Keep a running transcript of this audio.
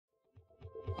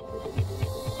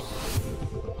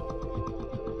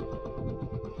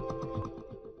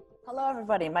Hello,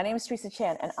 everybody. My name is Teresa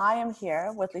Chan, and I am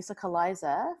here with Lisa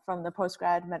Colizza from the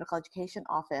Postgrad Medical Education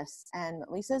Office. And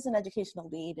Lisa is an educational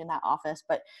lead in that office,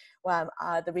 but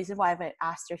the reason why I've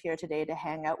asked her here today to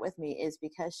hang out with me is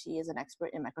because she is an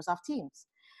expert in Microsoft Teams.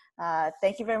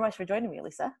 Thank you very much for joining me,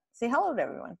 Lisa. Say hello to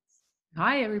everyone.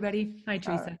 Hi, everybody. Hi,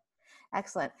 Teresa.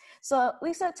 Excellent. So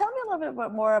Lisa, tell me a little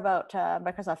bit more about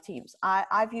Microsoft Teams.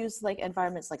 I've used like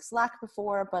environments like Slack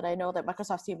before, but I know that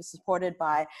Microsoft Teams is supported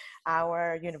by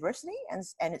our university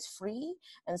and it's free.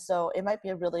 And so it might be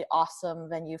a really awesome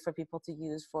venue for people to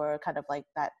use for kind of like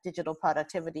that digital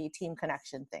productivity team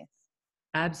connection thing.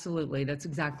 Absolutely. That's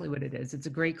exactly what it is. It's a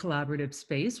great collaborative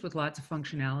space with lots of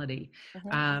functionality.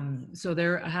 Mm-hmm. So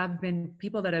there have been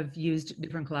people that have used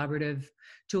different collaborative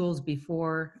tools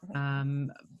before.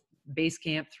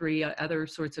 Basecamp, 3 other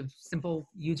sorts of simple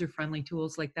user-friendly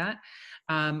tools like that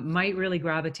might really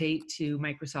gravitate to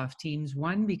Microsoft Teams.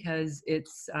 One, because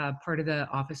it's part of the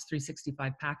Office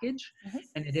 365 package,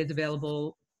 and it is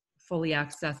available fully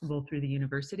accessible through the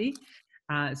university.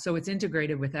 So it's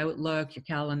integrated with Outlook, your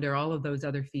calendar, all of those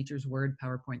other features, Word,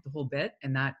 PowerPoint, the whole bit,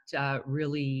 and that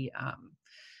really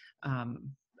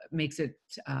makes it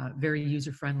very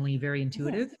user-friendly, very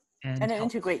intuitive. And it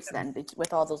integrates then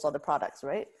with all those other products,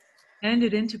 right? And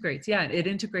it integrates, yeah. It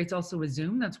integrates also with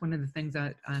Zoom. That's one of the things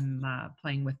that I'm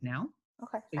playing with now.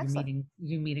 Okay, so excellent.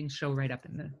 Zoom meetings show right up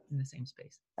in the same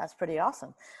space. That's pretty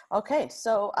awesome. Okay,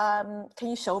 so can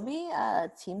you show me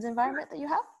a Teams environment that you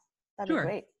have? That'd be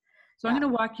great. So I'm going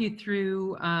to walk you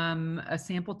through a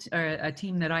sample, a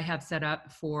team that I have set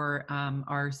up for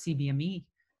our CBME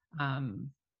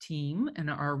team and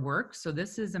our work. So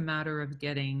this is a matter of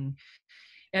getting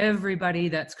everybody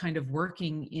that's kind of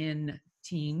working in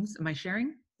Teams. Am I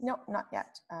sharing? No, not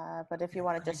yet. But if you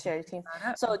want to just share your team.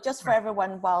 So just for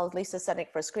everyone, while Lisa's setting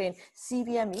for screen,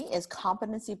 CBME is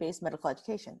competency-based medical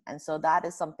education. And so that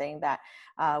is something that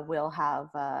we'll have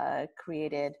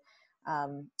created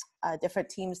different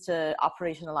teams to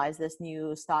operationalize this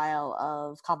new style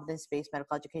of competency-based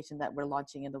medical education that we're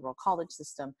launching in the World College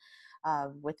system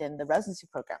within the residency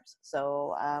programs.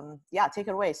 So yeah, take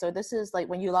it away. So this is like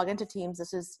when you log into Teams,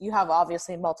 you have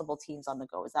obviously multiple teams on the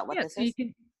go. Is that what this is?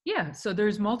 Yeah, so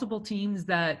there's multiple teams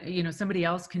that, somebody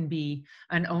else can be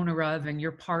an owner of and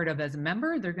you're part of as a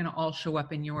member. They're going to all show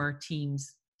up in your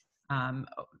Teams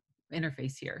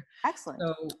interface here. Excellent.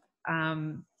 So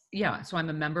yeah, so I'm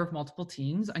a member of multiple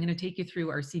teams. I'm going to take you through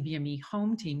our CBME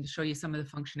home team to show you some of the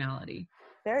functionality.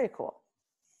 Very cool.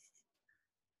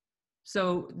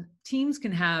 So teams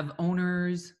can have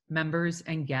owners, members,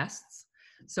 and guests.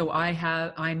 So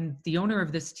I'm the owner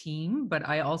of this team, but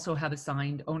I also have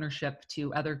assigned ownership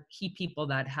to other key people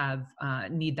that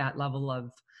need that level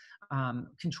of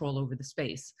control over the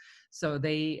space. So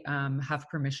they have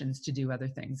permissions to do other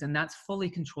things, and that's fully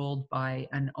controlled by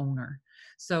an owner.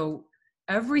 So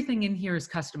everything in here is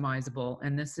customizable,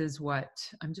 and this is what,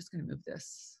 I'm just going to move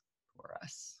this for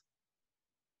us.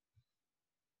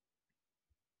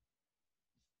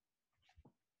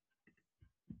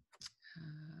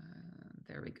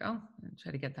 There we go. I'll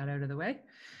try to get that out of the way.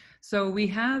 So we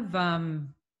have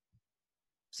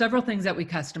several things that we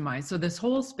customize. So this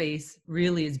whole space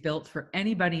really is built for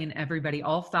anybody and everybody,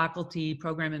 all faculty,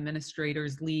 program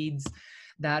administrators, leads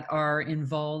that are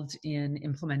involved in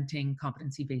implementing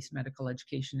competency-based medical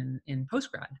education in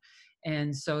postgrad.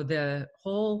 And so the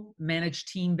whole managed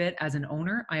team bit, as an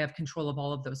owner, I have control of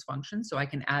all of those functions. So I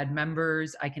can add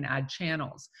members, I can add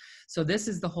channels. So this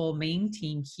is the whole main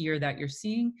team here that you're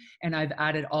seeing. And I've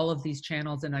added all of these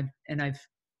channels, and I've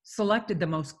selected the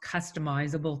most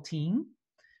customizable team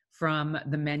from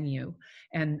the menu.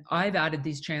 And I've added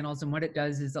these channels, and what it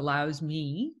does is allows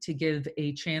me to give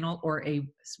a channel or a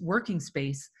working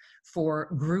space for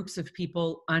groups of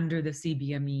people under the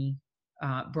CBME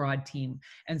broad team.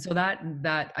 And so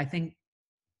that I think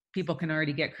people can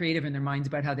already get creative in their minds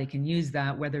about how they can use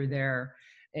that, whether they're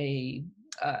a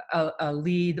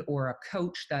lead or a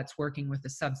coach that's working with a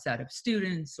subset of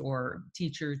students, or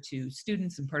teacher to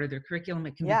students and part of their curriculum.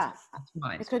 It can be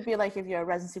customized. It could be like if you're a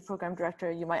residency program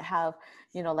director, you might have,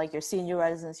 like your senior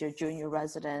residents, your junior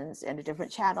residents in a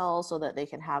different channel so that they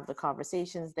can have the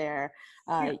conversations there.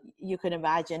 You can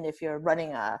imagine if you're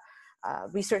running a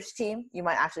research team, you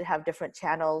might actually have different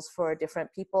channels for different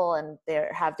people, and they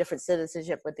have different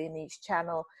citizenship within each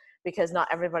channel, because not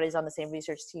everybody's on the same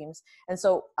research teams. And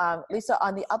so Lisa,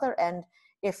 on the other end,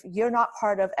 if you're not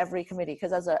part of every committee,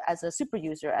 because as a super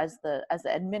user, as the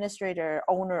administrator,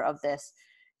 owner of this,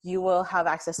 you will have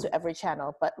access to every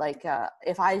channel. But like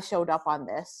if I showed up on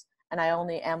this and I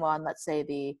only am on, let's say,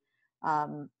 the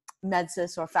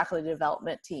MedSys or faculty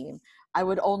development team, I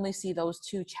would only see those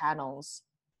 2 channels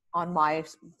on my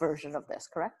version of this,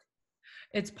 correct?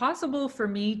 It's possible for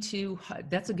me to,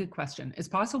 that's a good question. It's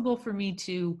possible for me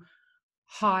to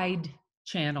hide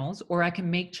channels, or I can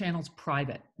make channels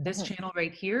private. This channel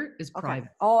right here is Okay. private.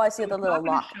 Oh, I see So the it's little not going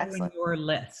to lock. show in Excellent. your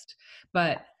list,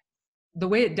 but the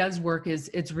way it does work is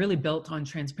it's really built on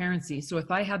transparency. So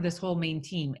if I have this whole main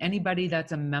team, anybody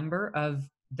that's a member of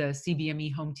the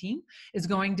CBME home team is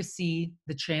going to see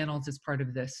the channels as part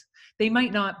of this. They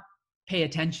might not pay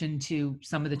attention to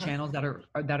some of the channels that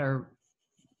are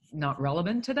not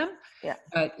relevant to them. Yeah.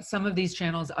 But some of these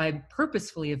channels I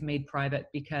purposefully have made private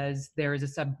because there is a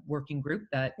sub working group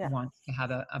that wants to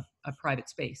have a private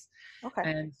space. Okay.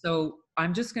 And so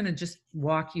I'm just going to just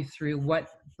walk you through what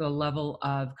the level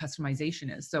of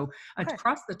customization is. So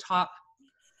across the top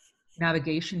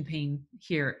navigation pane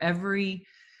here, every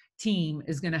team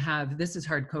is going to have, this is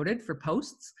hard coded for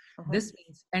posts. This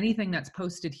means anything that's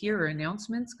posted here or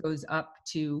announcements goes up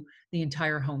to the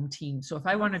entire home team. So if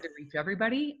I wanted to reach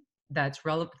everybody, that's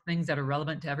relevant, things that are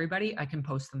relevant to everybody, I can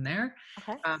post them there.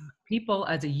 People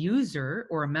as a user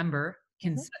or a member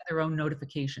can set their own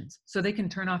notifications. So they can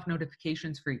turn off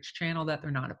notifications for each channel that they're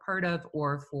not a part of,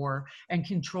 or and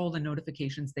control the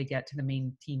notifications they get to the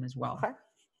main team as well.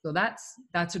 So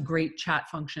that's a great chat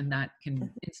function that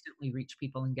can instantly reach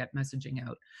people and get messaging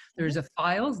out. There's a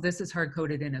files. This is hard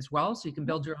coded in as well. So you can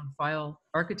build your own file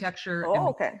architecture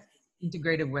and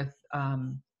integrated with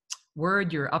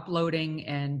Word. You're uploading,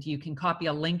 and you can copy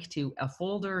a link to a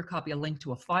folder, copy a link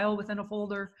to a file within a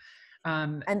folder.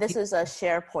 And this is a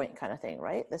SharePoint kind of thing,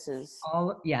 right? This is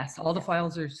all the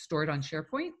files are stored on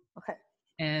SharePoint. Okay.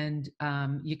 And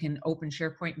you can open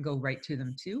SharePoint and go right to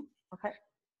them too. Okay.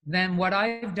 Then what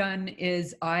I've done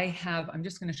is I'm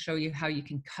just going to show you how you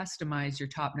can customize your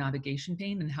top navigation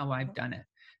pane and how I've done it.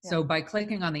 So by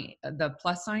clicking on the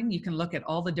plus sign, you can look at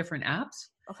all the different apps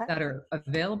that are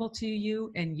available to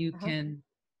you, and you can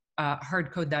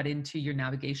hard code that into your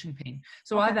navigation pane.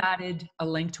 So I've added a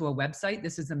link to a website.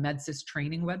 This is a MedSys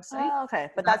training website. Oh,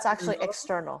 okay, but that's actually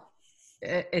external.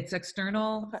 It's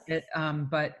external,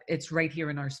 but it's right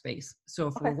here in our space. So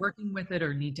if we're working with it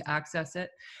or need to access it,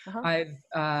 I've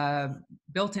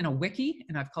built in a wiki,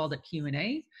 and I've called it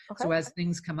Q&A. So as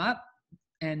things come up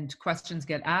and questions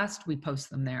get asked, we post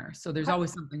them there. So there's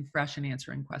always something fresh in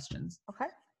answering questions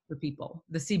for people.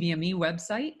 The CBME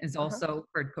website is also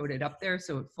hard coded up there,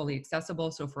 so it's fully accessible.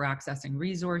 So for accessing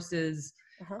resources,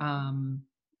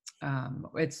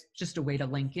 it's just a way to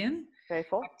link in. Very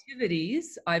cool.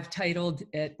 Activities, I've titled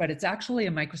it, but it's actually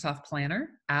a Microsoft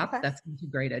Planner app that's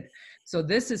integrated. So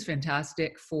this is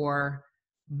fantastic for,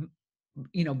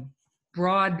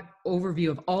 broad overview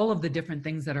of all of the different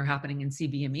things that are happening in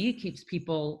CBME. It keeps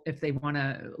people, if they want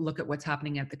to look at what's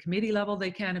happening at the committee level,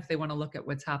 they can. If they want to look at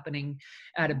what's happening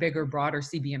at a bigger, broader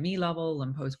CBME level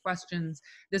and pose questions.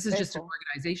 This is just an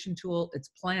organization tool. It's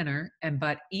Planner,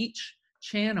 but each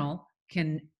channel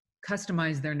can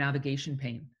customize their navigation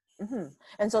pane.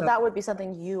 And so that would be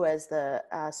something you as the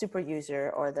super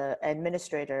user or the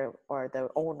administrator or the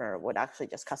owner would actually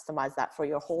just customize that for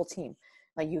your whole team.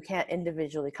 Like you can't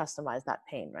individually customize that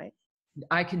pane, right?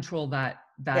 I control that.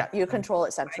 You control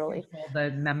it centrally. I control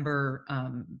the member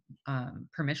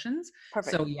permissions.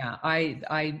 Perfect. So yeah,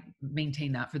 I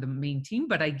maintain that for the main team,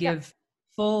 but I give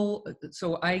full,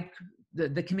 so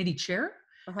the committee chair,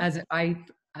 as I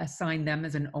assign them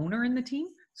as an owner in the team,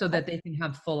 so that they can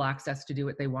have full access to do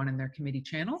what they want in their committee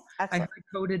channel. Excellent.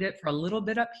 I coded it for a little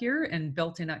bit up here and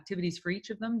built in activities for each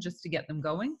of them just to get them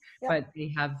going, but they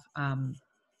have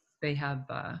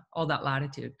all that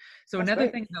attitude. So that's another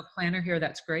great. thing about Planner here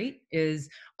that's great is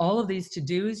all of these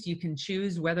to-dos, you can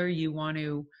choose whether you want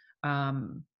to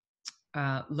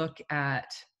look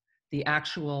at the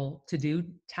actual to-do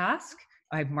task.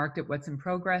 I've marked it what's in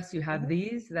progress. You have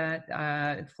these that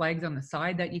flags on the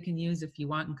side that you can use if you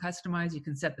want and customize. You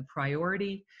can set the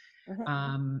priority.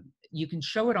 You can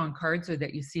show it on cards so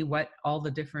that you see what all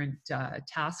the different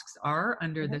tasks are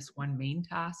under this one main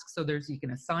task. So you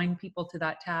can assign people to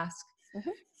that task.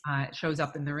 It shows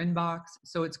up in their inbox.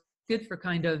 So it's good for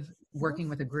kind of working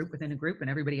with a group within a group, and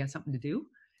everybody has something to do.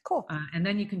 Cool. And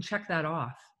then you can check that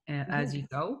off as you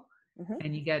go.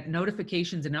 And you get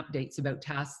notifications and updates about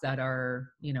tasks that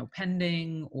are,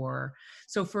 pending. Or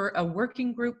so for a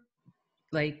working group,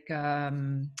 like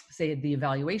say the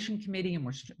evaluation committee, and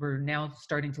we're now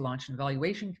starting to launch an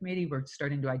evaluation committee. We're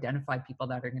starting to identify people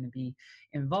that are going to be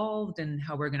involved and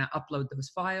how we're going to upload those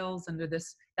files under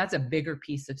this. That's a bigger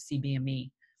piece of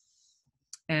CBME.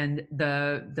 And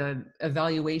the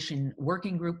evaluation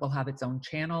working group will have its own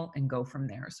channel and go from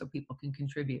there, so people can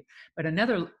contribute. But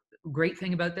another great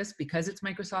thing about this, because it's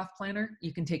Microsoft Planner,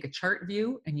 you can take a chart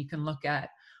view and you can look at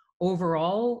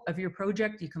overall of your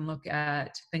project. You can look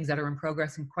at things that are in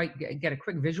progress and get a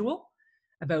quick visual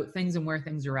about things and where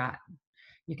things are at.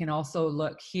 You can also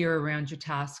look here around your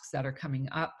tasks that are coming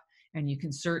up, and you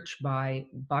can search by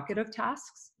bucket of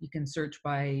tasks. You can search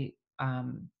by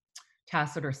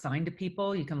tasks that are assigned to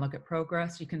people. You can look at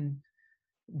progress.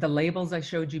 The labels I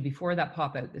showed you before that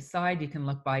pop out the side, you can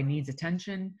look by needs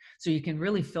attention. So you can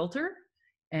really filter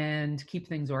and keep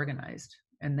things organized.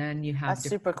 And then you have— That's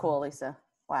super cool, Lisa.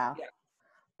 Wow. Yeah.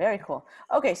 Very cool.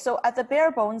 Okay, so at the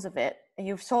bare bones of it,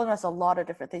 you've told us a lot of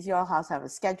different things. You all have a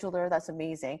scheduler. That's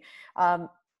amazing.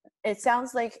 It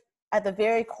sounds like at the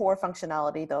very core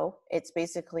functionality, though, it's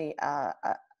basically a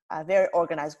very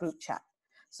organized group chat.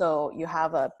 So you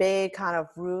have a big kind of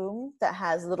room that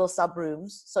has little sub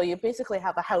rooms. So you basically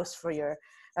have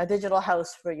a digital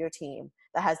house for your team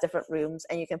that has different rooms,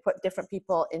 and you can put different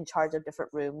people in charge of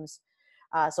different rooms.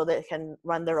 So they can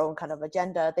run their own kind of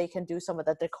agenda. They can do some of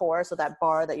the decor. So that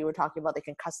bar that you were talking about, they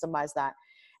can customize that.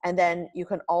 And then you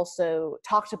can also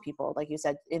talk to people, like you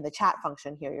said, in the chat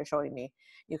function here you're showing me.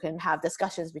 You can have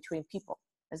discussions between people.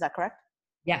 Is that correct?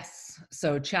 Yes.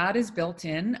 So chat is built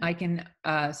in. I can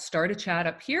start a chat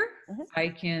up here. Mm-hmm. I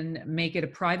can make it a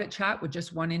private chat with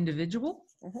just one individual.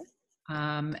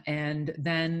 Mm-hmm. And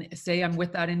then say I'm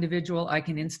with that individual, I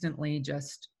can instantly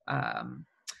just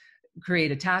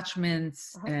create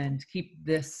attachments and keep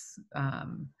this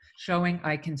showing.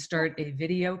 I can start a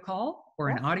video call or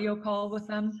an audio call with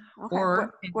them. Okay.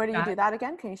 Or where do you do that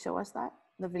again? Can you show us that?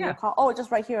 The video call? Yeah. Oh,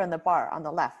 just right here on the bar on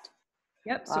the left.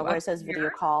 Yep. So where it says video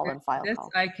call and file call.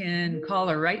 I can call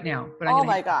her right now. But oh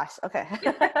my gosh. Okay.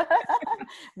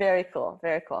 Very cool.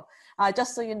 Very cool.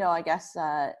 Just so you know, I guess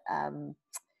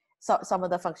some of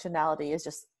the functionality is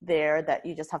just there that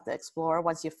you just have to explore.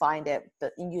 Once you find it,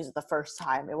 you use it the first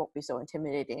time, it won't be so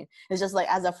intimidating. It's just like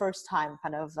as a first time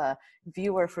kind of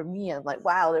viewer for me, I'm like,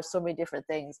 wow, there's so many different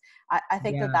things. I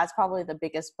think that's probably the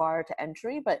biggest bar to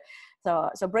entry. But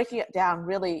so breaking it down,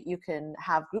 really, you can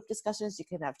have group discussions, you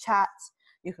can have chats,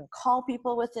 you can call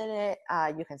people within it,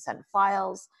 you can send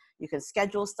files, you can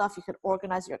schedule stuff, you can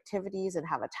organize your activities and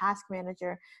have a task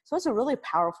manager. So it's a really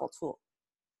powerful tool.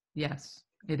 Yes.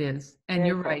 It is. And Very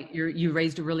you're cool. Right. You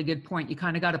raised a really good point. You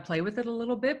kind of got to play with it a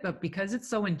little bit, but because it's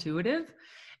so intuitive,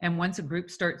 and once a group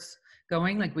starts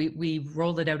going, like we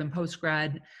rolled it out in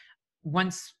Postgrad,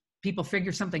 once people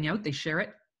figure something out, they share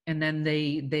it, and then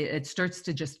it starts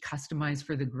to just customize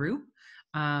for the group.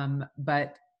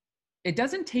 But it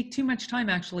doesn't take too much time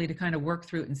actually to kind of work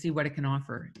through it and see what it can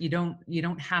offer. You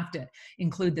don't have to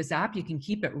include this app. You can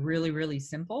keep it really, really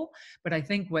simple. But I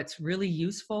think what's really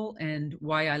useful and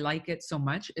why I like it so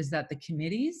much is that the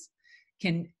committees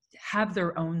can have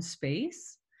their own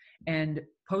space and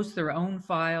post their own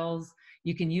files.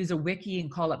 You can use a wiki and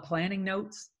call it planning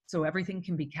notes. So everything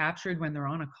can be captured when they're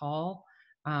on a call.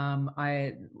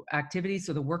 Activities,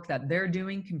 so the work that they're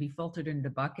doing can be filtered into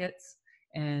buckets.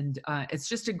 And it's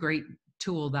just a great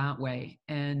tool that way,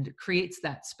 and creates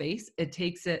that space. It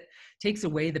takes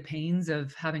away the pains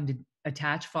of having to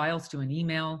attach files to an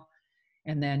email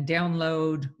and then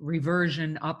download,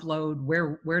 reversion, upload,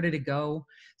 where did it go?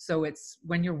 So it's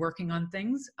when you're working on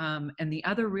things. And the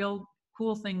other real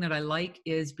cool thing that I like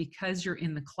is because you're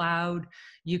in the cloud,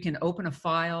 you can open a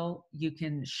file, you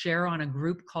can share on a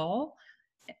group call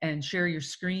and share your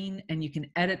screen, and you can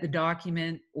edit the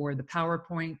document or the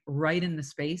PowerPoint right in the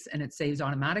space, and it saves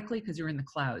automatically because you're in the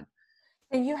cloud.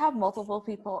 Can you have multiple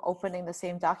people opening the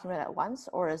same document at once,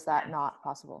 or is that not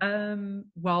possible?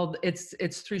 Well,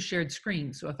 it's through shared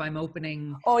screen. So if I'm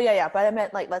opening— Oh yeah. But I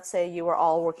meant, like, let's say you were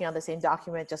all working on the same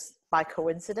document just by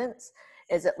coincidence.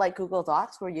 Is it like Google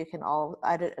Docs where you can all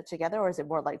edit it together, or is it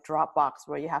more like Dropbox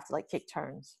where you have to like take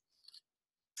turns?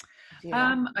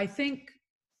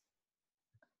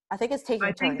 I think it's taking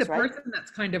turns, right? I think the person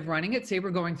that's kind of running it, say we're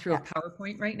going through a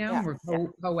PowerPoint right now and we're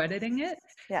co-editing it.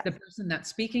 Yeah. The person that's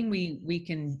speaking, we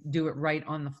can do it right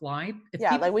on the fly.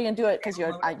 Like we can do it because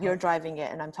you're driving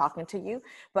it and I'm talking to you.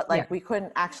 But like we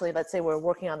couldn't actually, let's say we're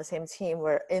working on the same team,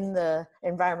 we're in the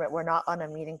environment, we're not on a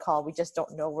meeting call, we just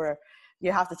don't know where.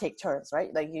 You have to take turns,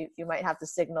 right? Like you might have to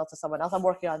signal to someone else, I'm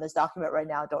working on this document right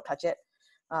now, don't touch it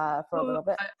for a little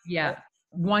bit. Right?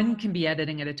 One can be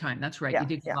editing at a time. That's right. You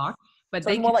do block. But so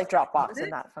it's more like Dropbox in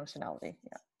that functionality.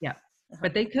 Yeah.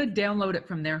 But they could download it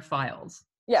from their files.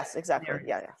 Yes, exactly.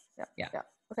 Yeah.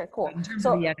 Okay, cool. But in terms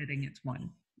of the editing, it's one.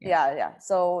 Yeah.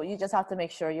 So you just have to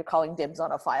make sure you're calling dibs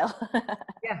on a file.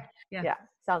 Yeah.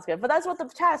 Sounds good. But that's what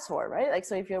the chat's for, right? Like,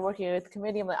 so if you're working with the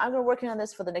committee, I'm like, I'm going to working on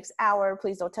this for the next hour.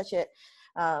 Please don't touch it.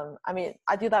 I mean,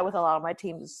 I do that with a lot of my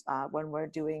teams when we're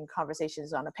doing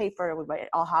conversations on a paper. We might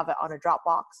all have it on a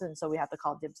Dropbox, and so we have to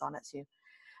call dibs on it too.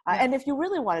 And if you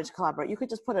really wanted to collaborate, you could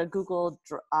just put a Google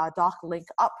Doc link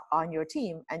up on your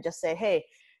team and just say, hey,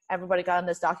 everybody got on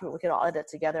this document, we can all edit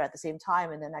together at the same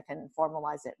time, and then I can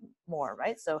formalize it more,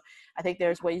 right? So I think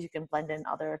there's ways you can blend in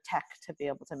other tech to be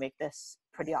able to make this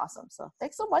pretty awesome. So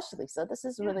thanks so much, Lisa. This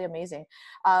is really amazing.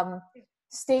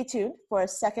 Stay tuned for a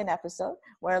second episode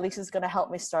where Lisa's going to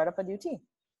help me start up a new team.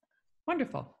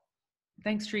 Wonderful.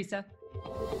 Thanks, Teresa.